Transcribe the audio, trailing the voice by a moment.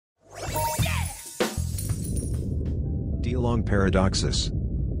Dilong paradoxus.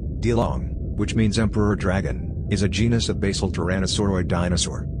 Dilong, which means emperor dragon, is a genus of basal tyrannosauroid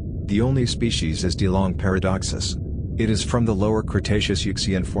dinosaur. The only species is Dilong paradoxus. It is from the Lower Cretaceous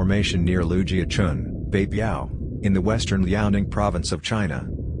Yixian Formation near Lujiatun, Beipiao, in the western Liaoning province of China.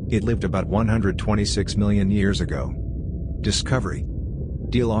 It lived about 126 million years ago. Discovery.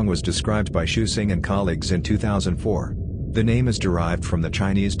 Dilong was described by Xing and colleagues in 2004. The name is derived from the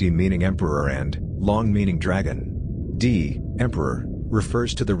Chinese Di meaning emperor and Long meaning dragon. Di, emperor,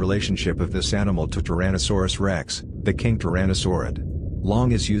 refers to the relationship of this animal to Tyrannosaurus rex, the king tyrannosaurid.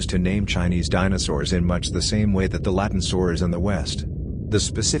 Long is used to name Chinese dinosaurs in much the same way that the Latin saur is in the West. The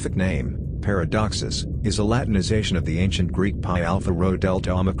specific name, paradoxus, is a Latinization of the ancient Greek pi alpha rho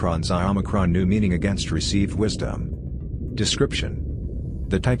delta omicron xi omicron nu meaning against received wisdom. Description.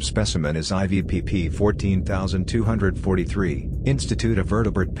 The type specimen is IVPP 14243, Institute of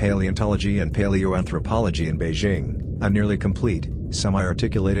Vertebrate Paleontology and Paleoanthropology in Beijing, a nearly complete,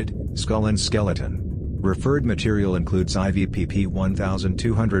 semi-articulated, skull and skeleton. Referred material includes IVPP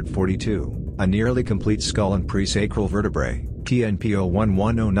 1242, a nearly complete skull and presacral vertebrae, TNPO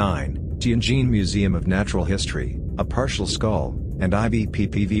 1109, Tianjin Museum of Natural History, a partial skull, and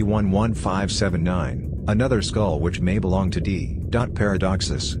IVPP V11579. Another skull which may belong to D.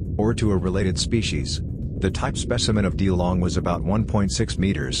 Paradoxus, or to a related species. The type specimen of Dilong was about 1.6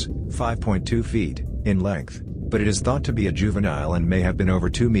 meters, 5.2 feet, in length, but it is thought to be a juvenile and may have been over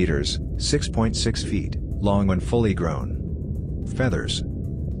 2 meters, 6.6 feet, long when fully grown. Feathers.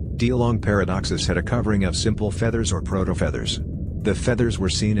 Dilong paradoxus had a covering of simple feathers or protofeathers. The feathers were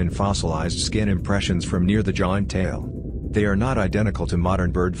seen in fossilized skin impressions from near the jaw and tail. They are not identical to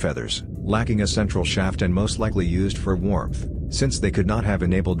modern bird feathers, lacking a central shaft and most likely used for warmth, since they could not have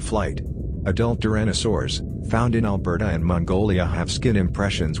enabled flight. Adult tyrannosaurs, found in Alberta and Mongolia, have skin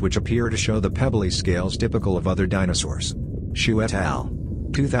impressions which appear to show the pebbly scales typical of other dinosaurs. Xu et al.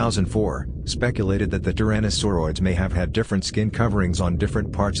 2004, speculated that the tyrannosauroids may have had different skin coverings on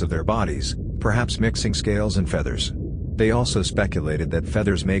different parts of their bodies, perhaps mixing scales and feathers. They also speculated that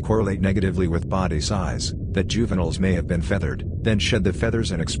feathers may correlate negatively with body size, that juveniles may have been feathered, then shed the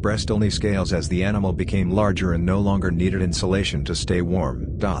feathers and expressed only scales as the animal became larger and no longer needed insulation to stay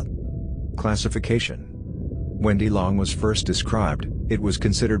warm. Classification. When Dilong was first described, it was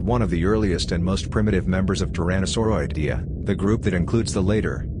considered one of the earliest and most primitive members of Tyrannosauroidea, the group that includes the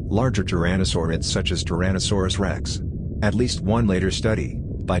later, larger tyrannosaurids such as Tyrannosaurus rex. At least one later study,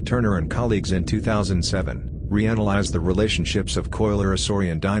 by Turner and colleagues in 2007, reanalyzed the relationships of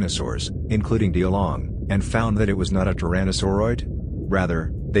Coelurosaurian dinosaurs, including Dilong, and found that it was not a tyrannosauroid.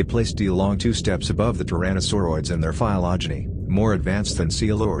 Rather, they placed Dilong 2 steps above the tyrannosauroids in their phylogeny, more advanced than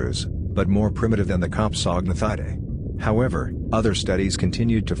Coelurus, but more primitive than the Compsognathidae. However, other studies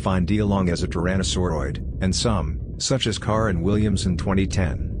continued to find Dilong as a tyrannosauroid, and some, such as Carr and Williams in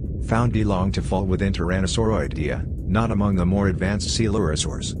 2010, found Dilong to fall within Tyrannosauroidea, not among the more advanced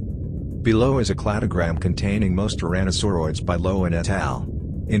Coelurosaurs. Below is a cladogram containing most tyrannosauroids by Lowe and et al.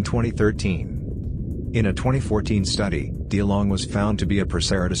 In 2013. In a 2014 study, Dilong was found to be a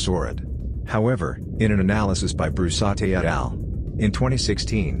Proceratosaurid. However, in an analysis by Brusate et al. In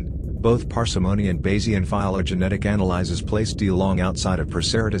 2016, both parsimony and Bayesian phylogenetic analyses placed Dilong outside of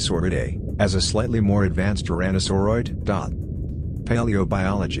Proceratosauridae, as a slightly more advanced tyrannosauroid.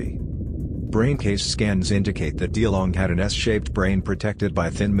 Paleobiology. Brain case scans indicate that Dilong had an S-shaped brain protected by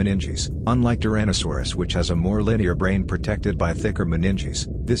thin meninges, unlike Tyrannosaurus which has a more linear brain protected by thicker meninges.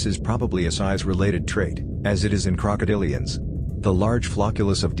 This is probably a size-related trait, as it is in crocodilians. The large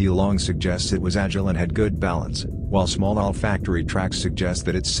flocculus of Dilong suggests it was agile and had good balance, while small olfactory tracts suggest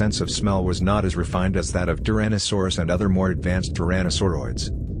that its sense of smell was not as refined as that of Tyrannosaurus and other more advanced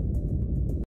tyrannosauroids.